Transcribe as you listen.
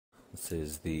This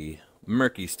is the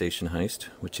Murky Station heist,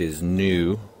 which is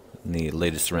new in the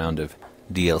latest round of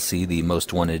DLC, the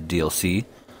Most Wanted DLC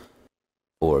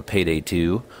for Payday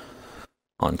 2.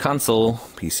 On console,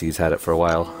 PC's had it for a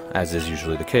while, as is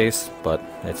usually the case, but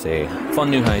it's a fun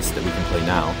new heist that we can play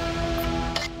now.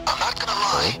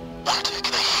 So,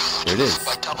 here it is.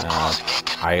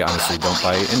 I honestly don't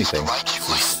buy anything. This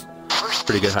is a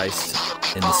pretty good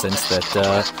heist in the sense that,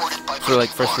 sort of like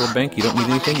First World Bank, you don't need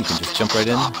anything, you can just jump right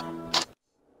in.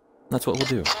 That's what we'll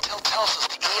do. Intel tells us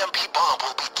the EMP bomb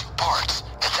will be 2 parts,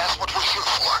 and that's what we're here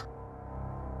for.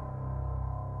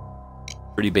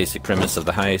 Pretty basic premise of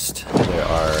the heist. There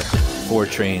are 4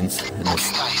 trains in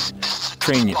this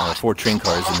train, 4 train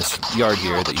cars in this yard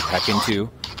here that you hack into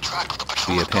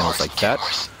via panels like that.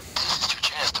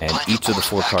 And each of the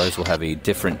 4 cars will have a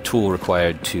different tool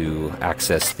required to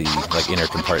access the inner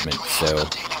compartment. So,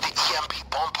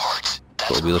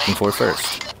 what we'll be looking for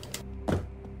first.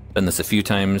 Done this a few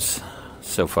times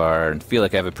so far, and feel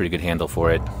like I have a pretty good handle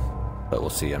for it, but we'll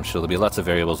see. I'm sure there'll be lots of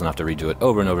variables and I'll have to redo it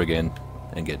over and over again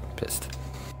and get pissed.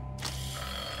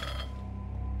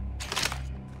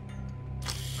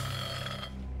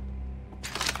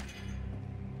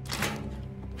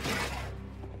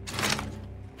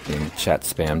 Being chat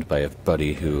spammed by a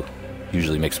buddy who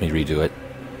usually makes me redo it.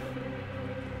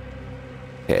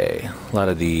 Okay, a lot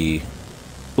of the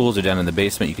tools are down in the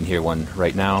basement. You can hear one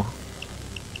right now.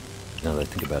 Now that I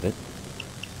think about it.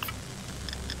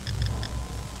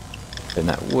 Turn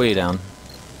that way down.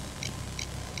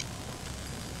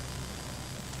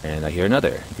 And I hear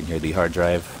another. You can hear the hard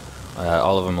drive.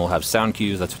 All of them will have sound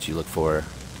cues. That's what you look for.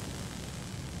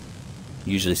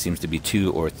 Usually seems to be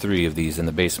 2 or 3 of these in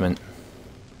the basement.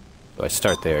 So I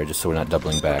start there just so we're not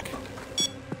doubling back.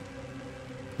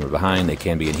 We're behind. They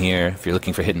can be in here. If you're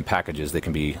looking for hidden packages, there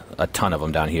can be a ton of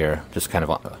them down here. Just kind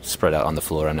of spread out on the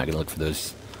floor. I'm not going to look for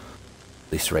those.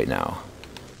 At least right now.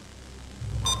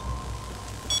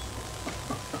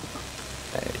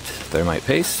 Right, thermite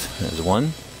paste. There's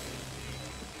one.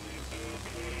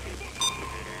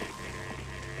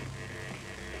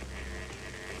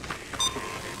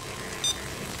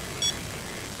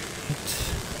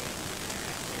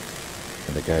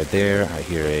 Another guy there. I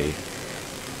hear a.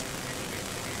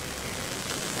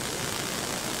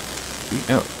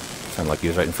 Oh, sounded like he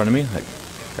was right in front of me. That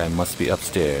guy must be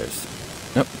upstairs.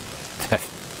 Nope.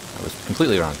 I was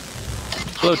completely wrong.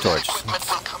 Blowtorch.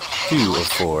 2 of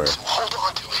 4.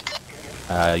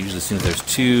 Usually seems there's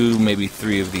 2, maybe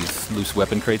 3 of these loose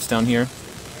weapon crates down here.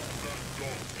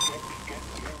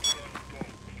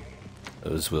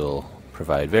 Those will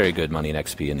provide very good money and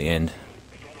XP in the end.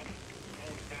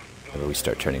 Whenever we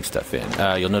start turning stuff in.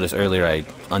 You'll notice earlier I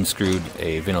unscrewed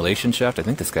a ventilation shaft. I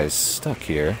think this guy's stuck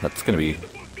here. That's going to be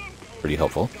pretty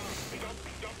helpful.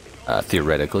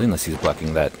 Theoretically, unless he's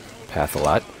blocking that path a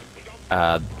lot.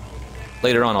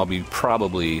 Later on, I'll be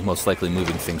most likely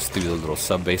moving things through the little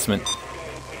sub-basement.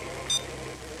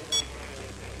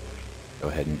 Go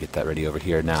ahead and get that ready over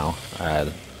here now.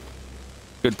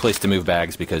 Good place to move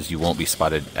bags because you won't be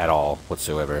spotted at all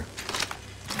whatsoever.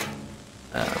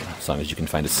 As long as you can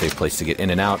find a safe place to get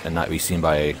in and out and not be seen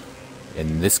by,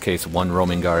 in this case, 1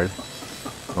 roaming guard.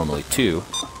 Normally 2.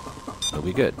 It'll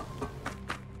be good.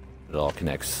 It all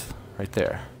connects right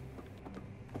there.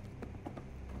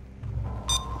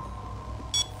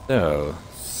 So,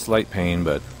 slight pain,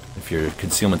 but if your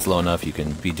concealment's low enough, you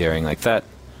can be daring like that.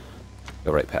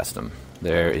 Go right past them.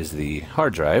 There is the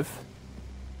hard drive.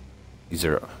 These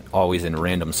are always in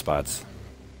random spots.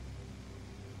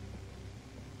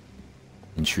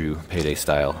 In true Payday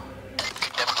style.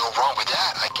 Never go wrong with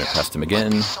that, I guess. Go past him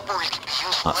again.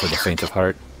 Not for the faint of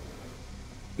heart.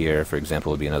 Here, for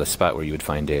example, would be another spot where you would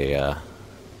find a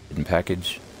hidden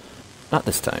package. Not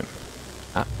this time.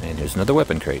 And here's another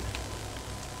weapon crate.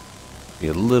 Be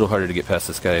a little harder to get past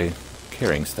this guy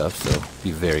carrying stuff, so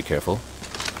be very careful.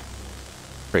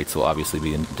 Crates will obviously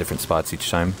be in different spots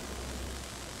each time.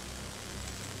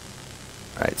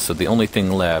 Alright, so the only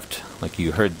thing left, like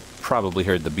you probably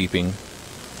heard the beeping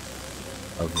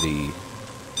of the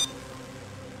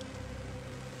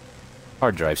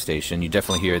hard drive station. You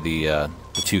definitely hear the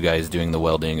 2 guys doing the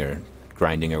welding or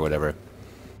grinding or whatever.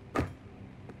 The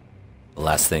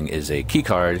last thing is a key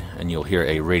card, and you'll hear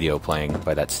a radio playing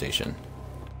by that station.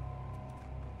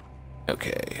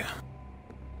 Okay.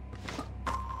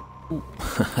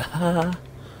 Alright,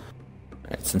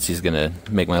 since he's gonna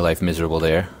make my life miserable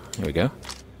there, here we go.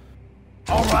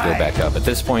 Go back up. At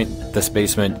this point, this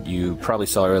basement you probably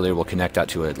saw earlier will connect out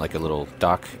to a little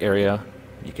dock area.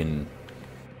 You can,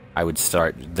 I would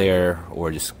start there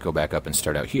or just go back up and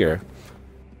start out here.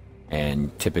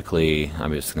 And typically,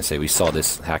 I'm just going to say we saw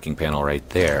this hacking panel right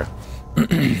there.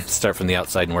 Start from the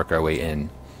outside and work our way in.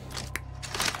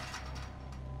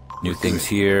 New things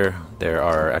here. There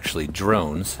are actually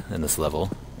drones in this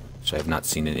level, which I have not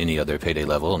seen in any other Payday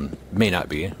level, and may not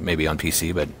be. Maybe on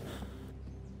PC, but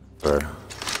for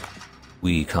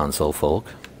Wii console folk.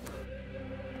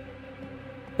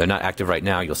 They're not active right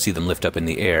now. You'll see them lift up in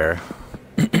the air.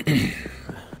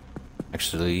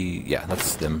 Actually, yeah,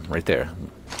 that's them right there.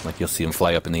 Like, you'll see them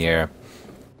fly up in the air.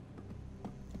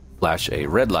 Flash a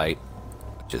red light,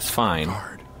 which is fine.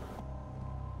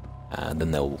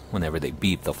 Then whenever they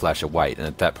beep, they'll flash a white, and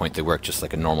at that point they work just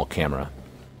like a normal camera.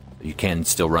 You can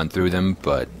still run through them,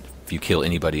 but if you kill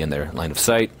anybody in their line of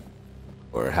sight,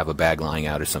 or have a bag lying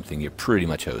out or something, you're pretty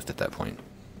much hosed at that point.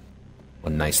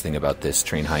 One nice thing about this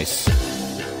train heist,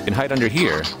 you can hide under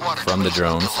here from the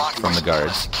drones, from the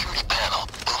guards,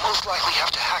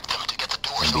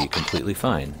 and be completely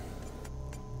fine.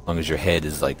 As long as your head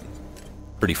is like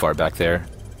pretty far back there,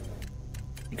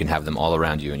 you can have them all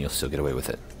around you and you'll still get away with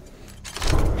it.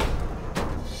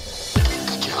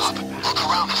 Good job. Look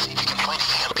around and see if you can find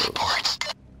EMP parts.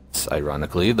 It's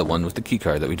ironically the one with the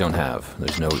keycard that we don't have.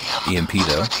 There's no EMP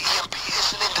though. The EMP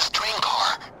isn't in this train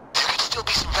car. There could still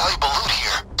be some valuable loot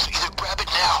here, so either grab it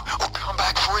now or come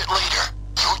back for it later.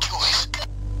 Your choice.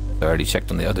 I already checked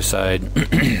on the other side.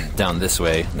 Down this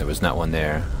way, there was not one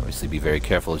there. Obviously be very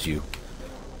careful as you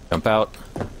jump out.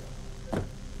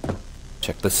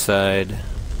 Check this side.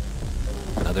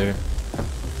 Another.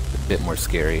 A bit more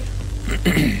scary.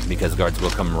 Because guards will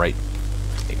come right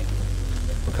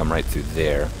through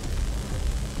there.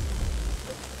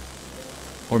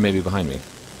 Or maybe behind me.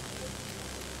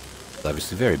 It's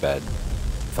obviously very bad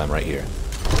if I'm right here.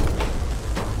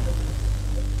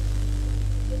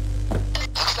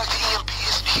 Looks like the EMP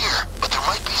isn't here, but there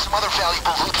might be some other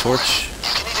valuable loot. Torch.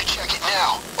 You can either check it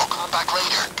now or come back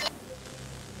later.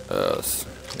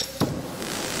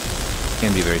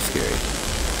 Can be very scary.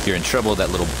 If you're in trouble, that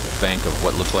little bank of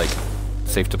what look like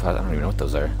safe deposit, I don't even know what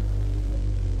those are.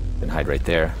 You can hide right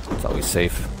there. It's always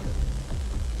safe.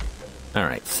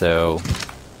 Alright, so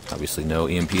obviously no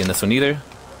EMP in this one either.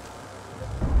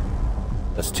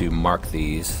 Just to mark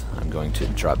these, I'm going to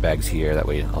drop bags here. That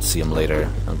way I'll see them later.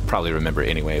 I'll probably remember it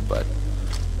anyway, but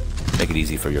make it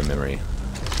easy for your memory.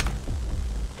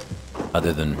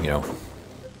 Other than, you know,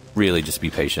 really just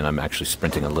be patient. I'm actually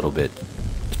sprinting a little bit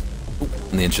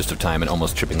in the interest of time and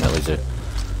almost tripping my laser.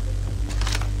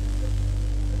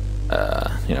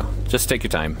 You know, just take your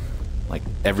time. Like,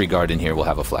 every guard in here will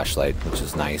have a flashlight, which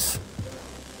is nice.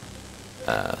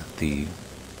 The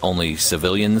only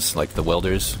civilians, like the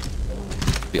welders,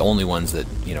 the only ones that,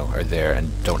 you know, are there and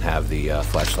don't have the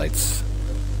flashlights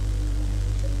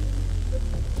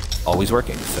always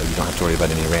working, so you don't have to worry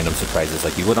about any random surprises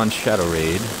like you would on Shadow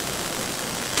Raid.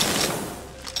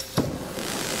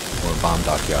 Or Bomb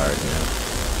Dockyard, you know,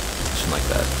 something like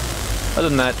that. Other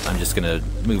than that, I'm just gonna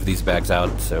move these bags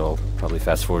out, so I'll probably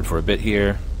fast forward for a bit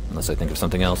here, unless I think of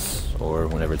something else, or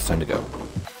whenever it's time to go.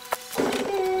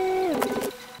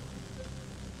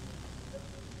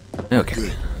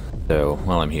 Okay, so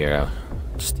while I'm here,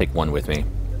 I'll just take one with me.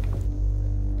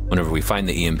 Whenever we find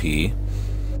the EMP,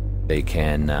 they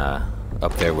can,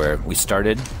 up there where we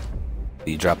started,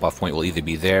 the drop-off point will either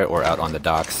be there or out on the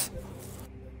docks.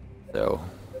 So,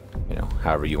 you know,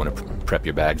 however you want to prep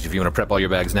your bags. If you want to prep all your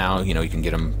bags now, you know, you can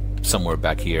get them somewhere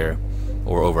back here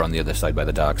or over on the other side by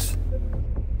the docks.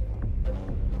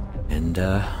 And,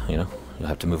 you know, you'll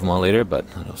have to move them all later, but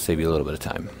it'll save you a little bit of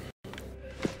time.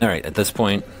 Alright, at this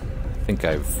point, I think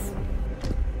I'm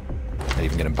not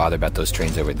even going to bother about those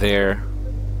trains over there.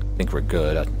 I think we're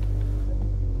good.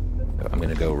 I'm going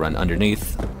to go run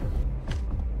underneath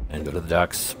and go to the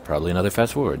docks. Probably another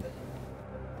fast forward.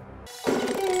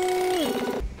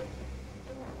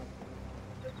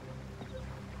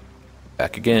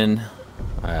 Back again.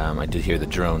 I did hear the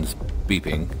drones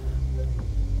beeping.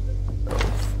 So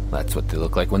that's what they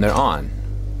look like when they're on.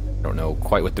 I don't know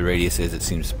quite what the radius is. It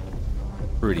seems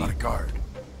pretty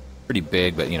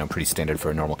big, but, you know, pretty standard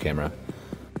for a normal camera.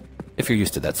 If you're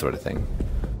used to that sort of thing.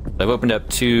 I've opened up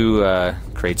 2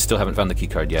 crates. Still haven't found the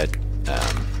keycard yet.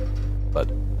 But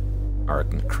our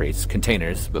crates,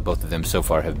 containers, but both of them so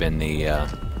far have been the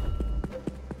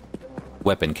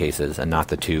weapon cases and not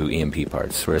the 2 EMP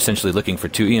parts. We're essentially looking for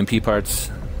 2 EMP parts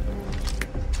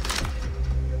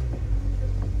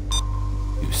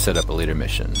to set up a later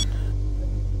mission.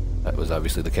 That was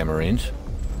obviously the camera range.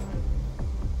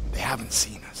 They haven't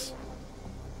seen us.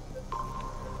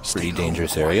 Pretty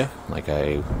dangerous area, like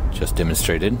I just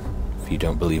demonstrated. If you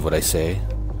don't believe what I say,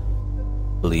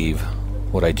 believe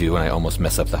what I do when I almost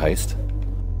mess up the heist.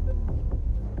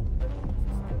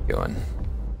 Going.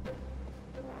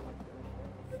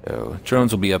 So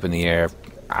drones will be up in the air.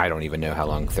 I don't even know how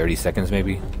long. 30 seconds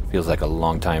maybe? Feels like a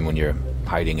long time when you're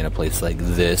hiding in a place like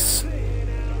this.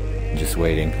 Just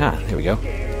waiting. Ah, there we go.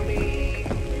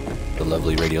 The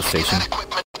lovely radio station.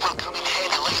 Back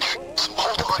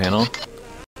panel.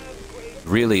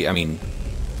 Really, I mean,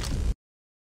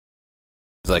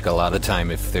 like a lot of the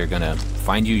time if they're gonna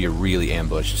find you, you're really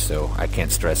ambushed, so I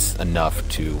can't stress enough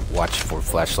to watch for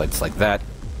flashlights like that.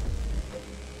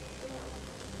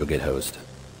 You'll get hosed.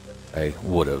 I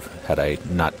would have had I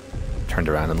not turned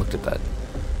around and looked at that.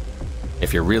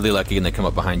 If you're really lucky and they come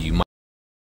up behind you,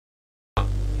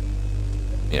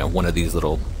 you know, one of these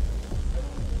little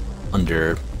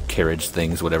undercarriage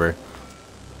things, whatever.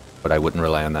 But I wouldn't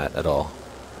rely on that at all.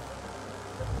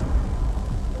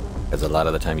 Because a lot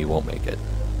of the time you won't make it.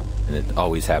 And it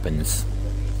always happens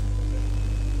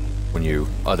when you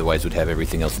otherwise would have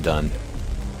everything else done.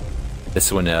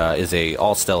 This one is a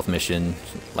all-stealth mission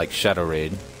like Shadow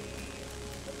Raid.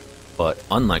 But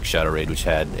unlike Shadow Raid, which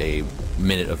had a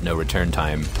minute of no return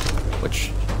time,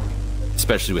 which,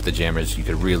 especially with the jammers, you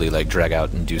could really like drag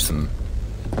out and do some,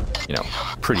 you know,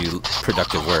 pretty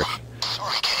productive work.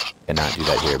 And not do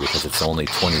that here because it's only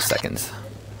 20 seconds.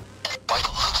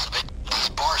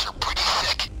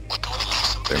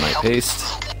 Clear my paste.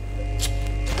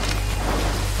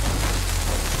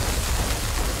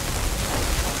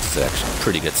 This is actually a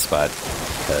pretty good spot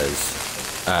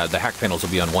because the hack panels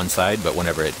will be on one side, but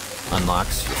whenever it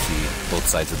unlocks, you'll see both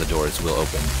sides of the doors will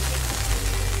open.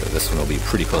 So this one will be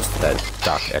pretty close to that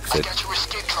dock exit.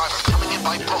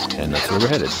 And that's where we're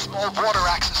headed.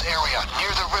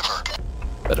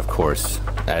 But of course,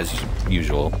 as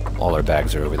usual, all our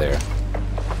bags are over there.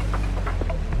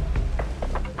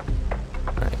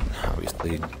 Alright,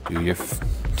 obviously do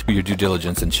your due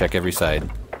diligence and check every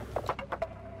side.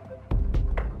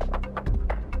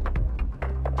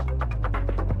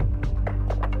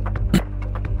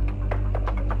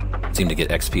 Seem to get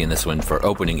XP in this one for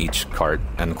opening each cart,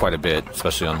 and quite a bit,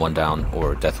 especially on One Down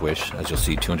or Death Wish. As you'll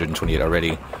see, 228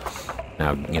 already.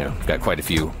 Now, you know, we've got quite a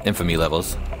few infamy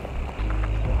levels.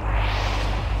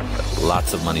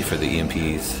 Lots of money for the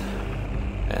EMPs,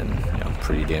 and you know,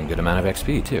 pretty damn good amount of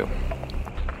XP too.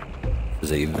 It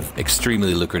was an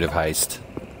extremely lucrative heist,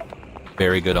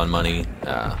 very good on money,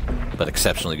 but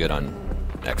exceptionally good on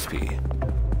XP.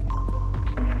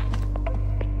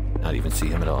 Not even see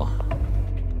him at all.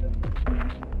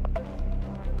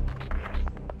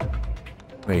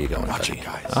 Where are you going, buddy?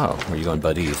 Guys. Oh, where are you going,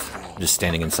 buddies? Just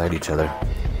standing inside each other.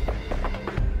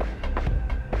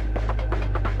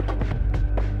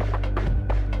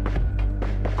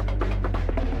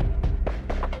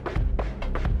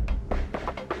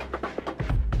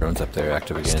 Drone's up there,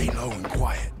 active again. Stay low and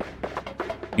quiet.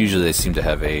 Usually they seem to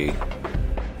have a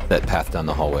set path down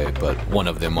the hallway, but one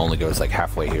of them only goes like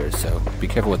halfway here, so be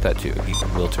careful with that too. He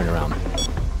will turn around.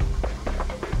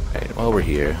 Alright, while we're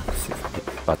here, let's see if we can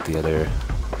spot the other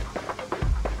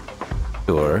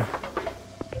door.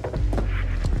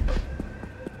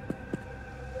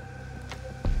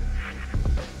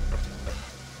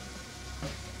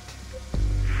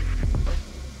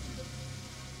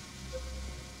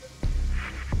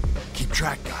 Keep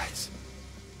track, guys.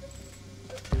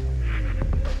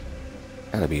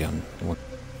 Gotta be on one.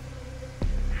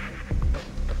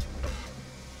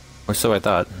 Or so I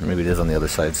thought. Maybe it is on the other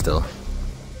side still.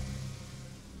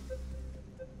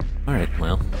 Alright,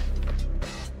 well.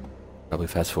 Probably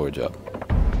fast forward job.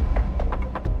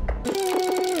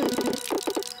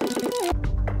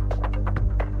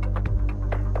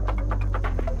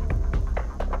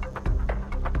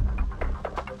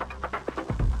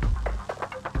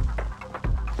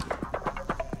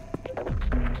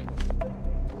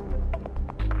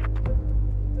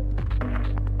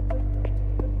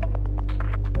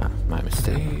 My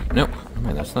mistake. Nope.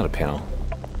 Man, that's not a panel.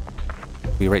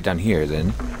 Be right down here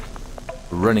then.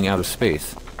 We're running out of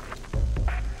space.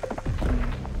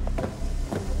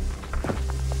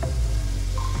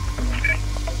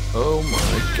 Oh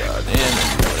my god, and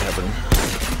I knew what happened.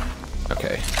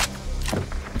 Okay.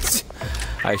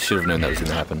 I should have known that was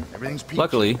gonna happen.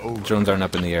 Luckily, drones aren't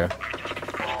up in the air.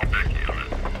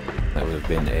 That would have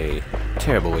been a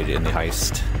terrible way to end the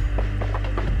heist.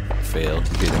 Failed.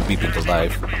 Did them beeping to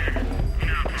life.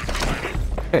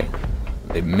 Okay.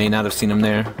 They may not have seen him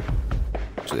there.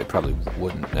 So they probably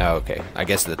wouldn't. Oh, okay. I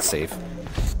guess that's safe.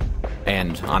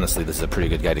 And honestly, this is a pretty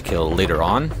good guy to kill later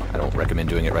on. I don't recommend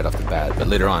doing it right off the bat, but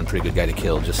later on, pretty good guy to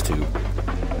kill just to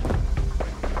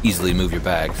easily move your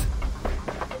bags.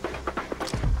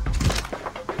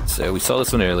 So we saw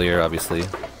this one earlier, obviously. At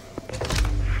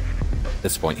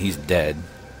this point, he's dead.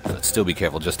 So still be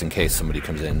careful just in case somebody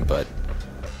comes in, but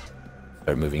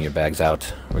start moving your bags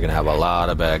out. We're gonna have a lot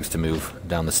of bags to move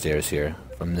down the stairs here,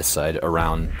 from this side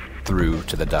around through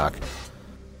to the dock.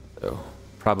 So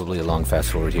probably a long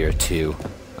fast forward here too.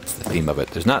 That's the theme of it.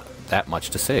 There's not that much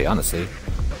to say, honestly.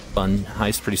 Fun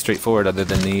heist, pretty straightforward other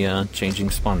than the changing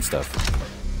spawn stuff.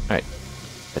 Alright,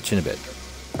 catch you in a bit.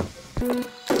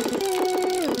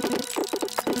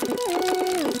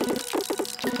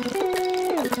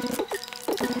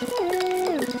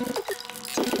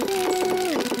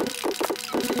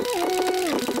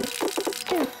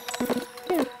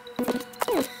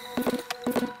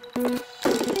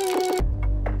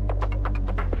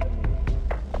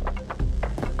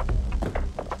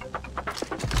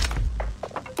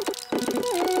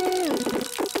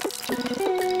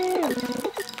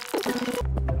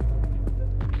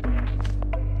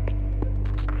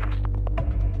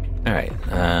 Alright,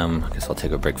 I guess I'll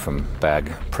take a break from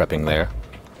bag prepping there.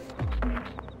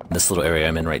 This little area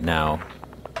I'm in right now,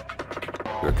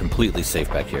 we're completely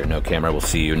safe back here. No camera will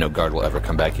see you, no guard will ever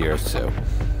come back here, so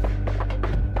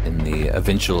in the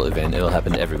eventual event, it'll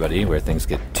happen to everybody, where things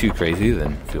get too crazy,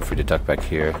 then feel free to duck back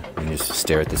here and just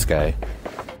stare at this guy.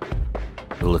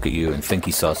 He'll look at you and think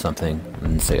he saw something,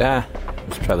 and say, ah,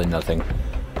 there's probably nothing.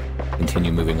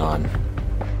 Continue moving on.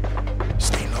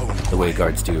 Stay low. The way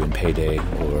guards do in Payday,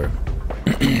 or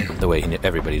the way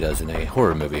everybody does in a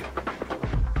horror movie.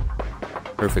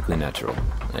 Perfectly natural.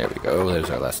 There we go, there's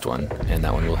our last one. And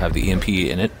that one will have the EMP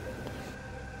in it.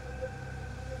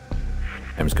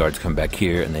 Sometimes guards come back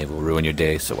here and they will ruin your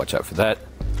day, so watch out for that.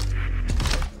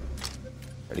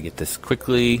 Try to get this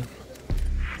quickly.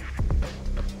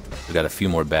 We've got a few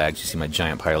more bags. You see my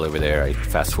giant pile over there. I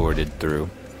fast forwarded through.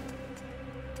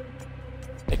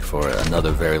 Make for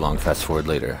another very long fast forward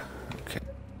later. Okay.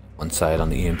 One side on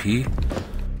the EMP.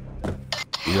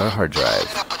 Be our hard drive.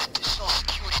 Set up an additional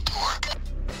security door.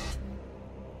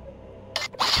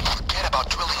 We can forget about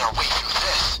drilling our way through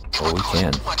this. It Oh, would we cause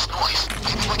can. too much noise.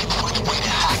 Maybe we can find a way to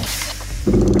hack.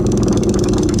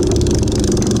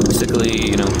 Basically,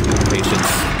 you know,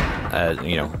 patience.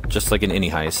 You know, just like in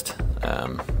any heist.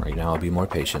 Right now, I'll be more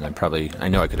patient. I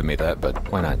know I could have made that,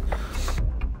 but why not?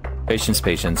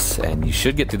 Patience, and you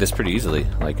should get through this pretty easily.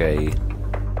 Like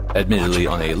admittedly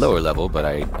on a lower level, but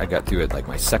I got through it like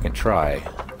my second try.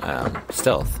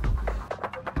 Stealth.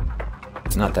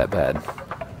 It's not that bad.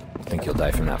 I think you'll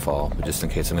die from that fall, but just in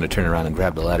case, I'm going to turn around and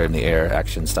grab the ladder in the air,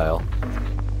 action style.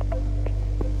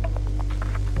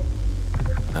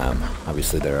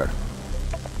 Obviously there are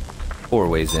 4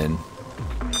 ways in.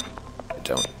 I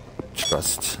don't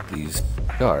trust these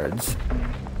guards.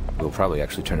 We'll probably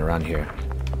actually turn around here.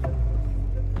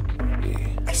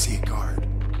 I see a guard.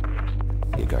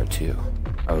 See a guard too.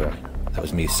 Oh, right. That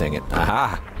was me saying it.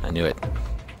 Aha! I knew it.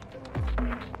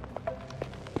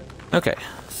 Okay,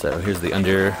 so here's the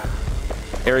under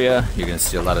area. You're going to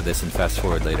see a lot of this in fast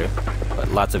forward later, but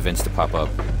lots of vents to pop up,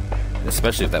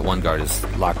 especially if that one guard is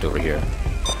locked over here.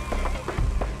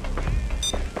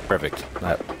 Perfect.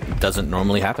 That doesn't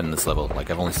normally happen in this level. Like,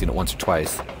 I've only seen it once or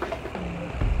twice.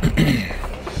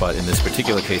 But in this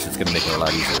particular case, it's going to make it a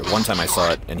lot easier. One time I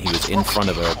saw it, and he was in front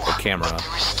of a camera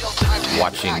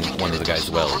watching one of the guys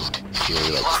weld.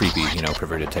 Really, like, creepy, you know,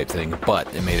 perverted type thing.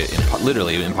 But it made it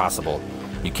literally impossible.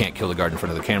 You can't kill the guard in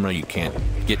front of the camera. You can't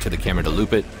get to the camera to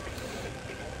loop it.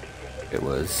 It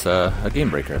was a game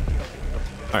breaker.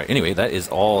 Alright, anyway, that is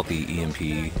all the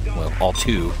EMP, well, all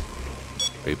 2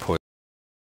 very poor.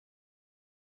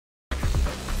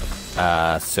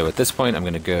 So at this point, I'm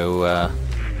going to go,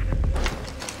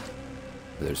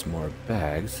 there's more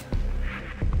bags.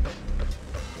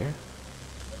 Here?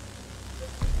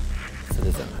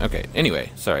 Citizen. Okay,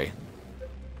 anyway, sorry.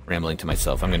 Rambling to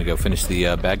myself. I'm going to go finish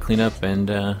the bag cleanup and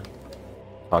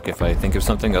talk if I think of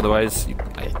something. Otherwise,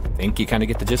 I think you kind of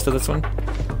get the gist of this one.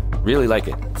 Really like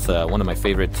it. It's one of my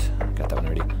favorite... Got that one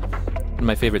already. One of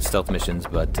my favorite stealth missions,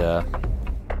 but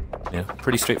you know,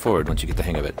 pretty straightforward once you get the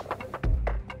hang of it.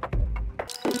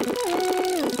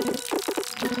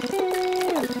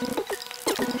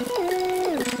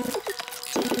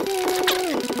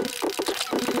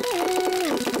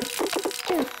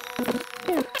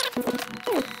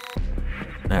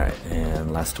 Alright,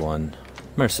 and last one,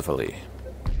 mercifully.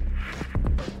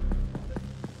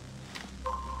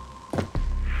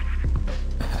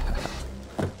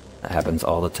 That happens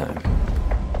all the time.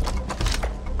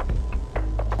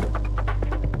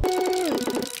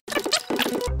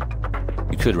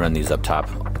 You could run these up top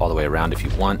all the way around if you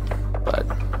want, but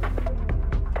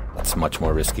that's much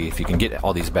more risky. If you can get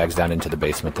all these bags down into the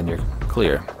basement, then you're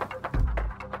clear.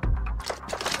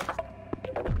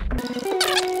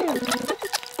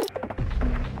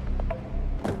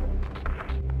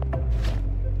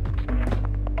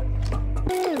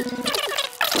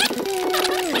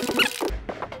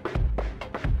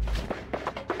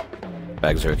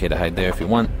 Bags are okay to hide there if you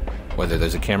want, whether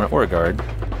there's a camera or a guard.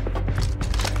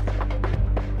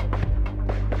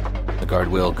 The guard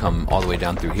will come all the way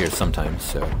down through here sometimes,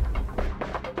 so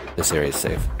this area is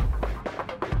safe.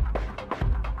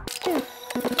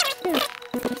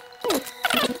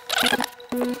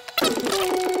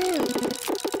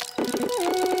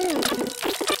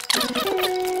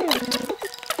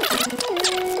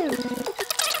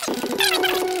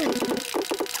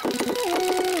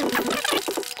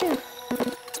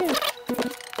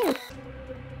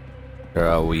 There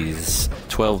are always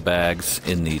 12 bags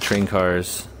in the train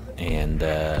cars, and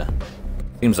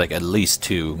seems like at least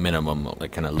 2 minimum,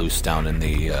 like kind of loose down in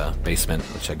the basement,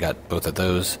 which I got both of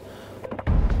those.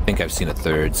 I think I've seen a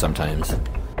third sometimes.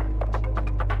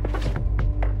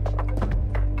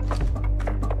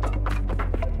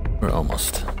 We're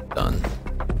almost done.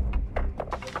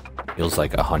 Feels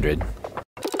like 100.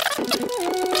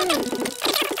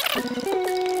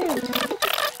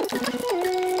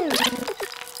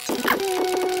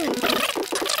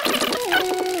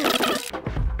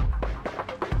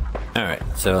 Alright,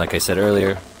 so like I said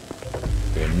earlier,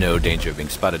 you're in no danger of being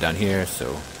spotted down here,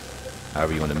 so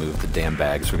however you want to move the damn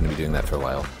bags, we're going to be doing that for a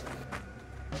while.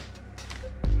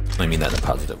 I mean that in a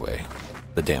positive way.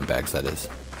 The damn bags, that is.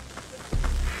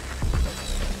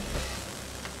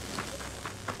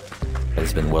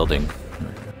 Has been welding,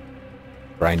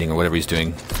 grinding, or whatever he's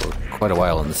doing for quite a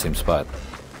while in the same spot.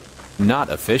 Not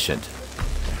efficient.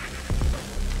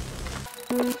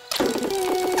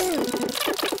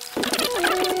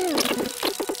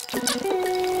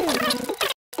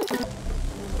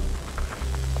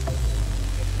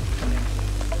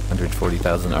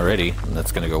 $140,000 already, and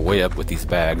that's going to go way up with these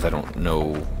bags. I don't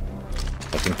know.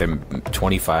 I think they're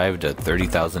 25 to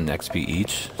 30,000 XP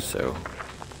each, so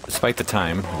despite the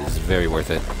time, it is very worth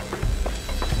it.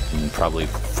 And probably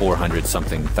 400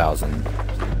 something thousand.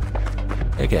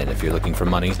 Again, if you're looking for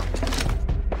money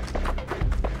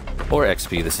or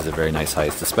XP, this is a very nice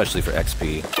heist, especially for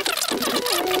XP.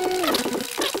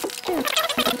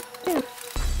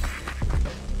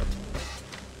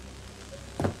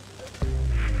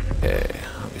 Okay,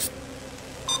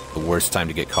 the worst time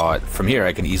to get caught. From here,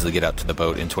 I can easily get out to the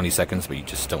boat in 20 seconds, but you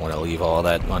just don't want to leave all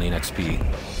that money and XP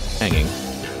hanging.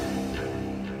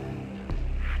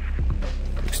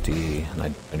 60, and I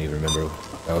don't even remember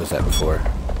where I was at before.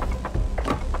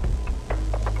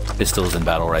 Pistols and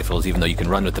battle rifles, even though you can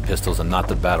run with the pistols and not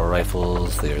the battle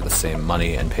rifles, they're the same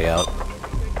money and payout.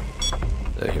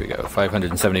 So here we go,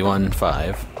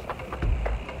 571.5.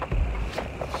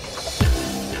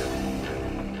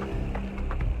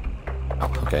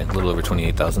 Oh, okay, a little over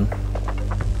 28,000.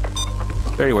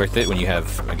 Very worth it when you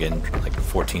have, again, like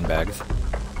 14 bags.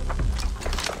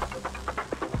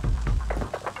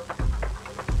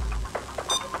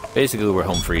 Basically, we're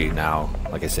home free now.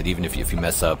 Like I said, even if you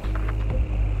mess up, you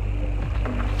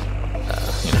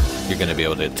know, you're going to be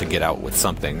able to get out with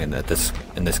something, and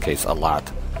in this case, a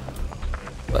lot.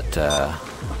 But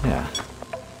yeah,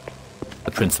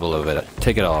 the principle of it,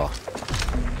 take it all.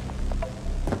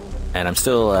 And I'm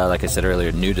still, like I said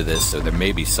earlier, new to this, so there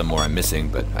may be some more I'm missing,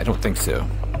 but I don't think so.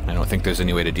 I don't think there's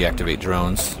any way to deactivate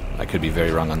drones. I could be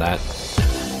very wrong on that,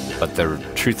 but they're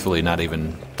truthfully not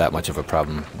even that much of a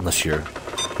problem unless you're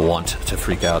want to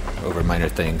freak out over minor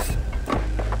things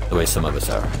the way some of us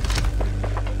are.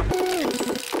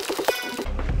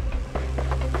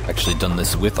 Actually done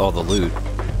this with all the loot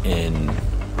in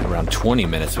around 20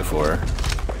 minutes before.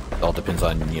 It all depends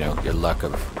on, you know, your luck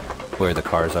of where the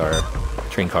cars are,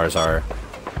 train cars are,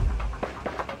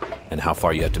 and how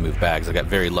far you have to move bags. I got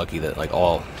very lucky that like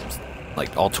all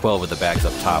 12 of the bags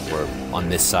up top were on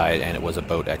this side, and it was a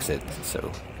boat exit,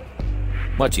 so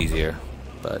much easier.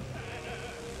 But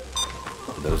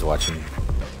for those watching, you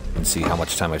can see how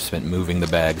much time I've spent moving the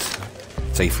bags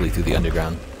safely through the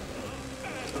underground.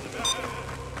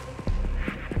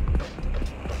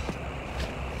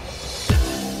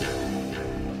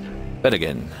 But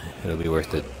again, it'll be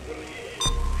worth it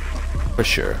for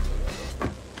sure.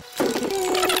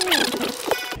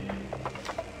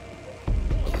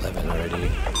 11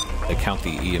 already. I count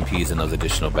the EMPs in those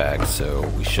additional bags, so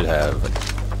we should have,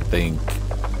 I think,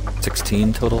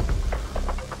 16 total.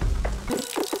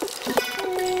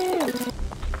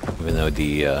 Even though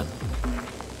the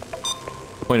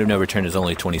point of no return is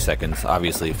only 20 seconds.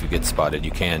 Obviously, if you get spotted,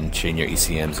 you can chain your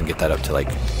ECMs and get that up to like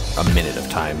a minute of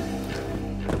time.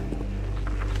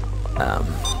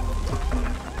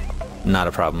 Not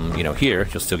a problem. You know, here,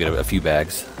 you'll still get a few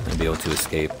bags and be able to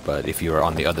escape, but if you are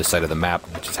on the other side of the map,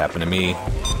 which has happened to me,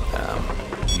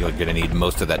 you're going to need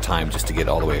most of that time just to get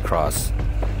all the way across.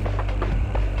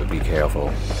 So be careful. careful.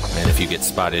 And if you get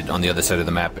spotted on the other side of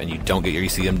the map and you don't get your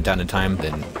ECM done in time,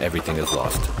 then everything is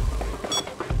lost.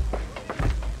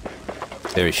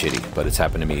 Very shitty, but it's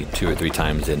happened to me 2 or 3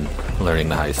 times in learning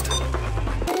the heist.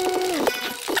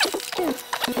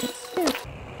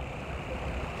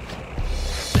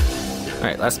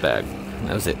 Alright, last bag.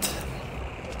 That was it.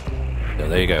 So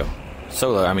there you go.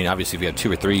 Solo, I mean, obviously if you have 2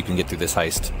 or 3, you can get through this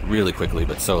heist really quickly,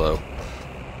 but solo,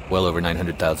 well over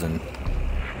 900,000,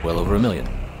 well over $1 million.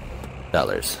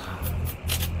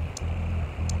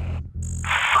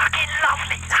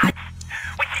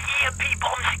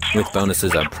 With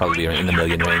bonuses, I'd probably be in the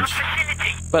million range.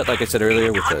 But like I said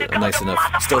earlier, with a nice enough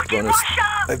stealth bonus,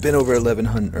 I've been over 11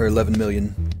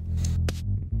 million.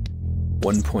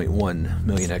 1.1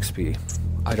 million XP.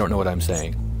 I don't know what I'm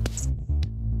saying.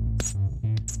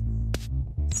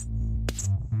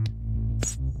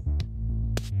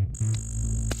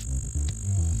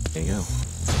 There you go.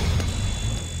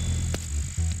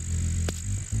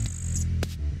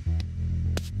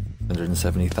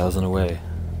 $170,000 away.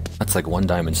 That's like 1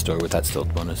 diamond store with that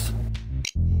stealth bonus.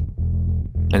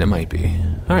 And it might be.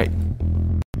 Alright.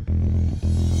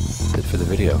 That's it for the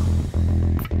video.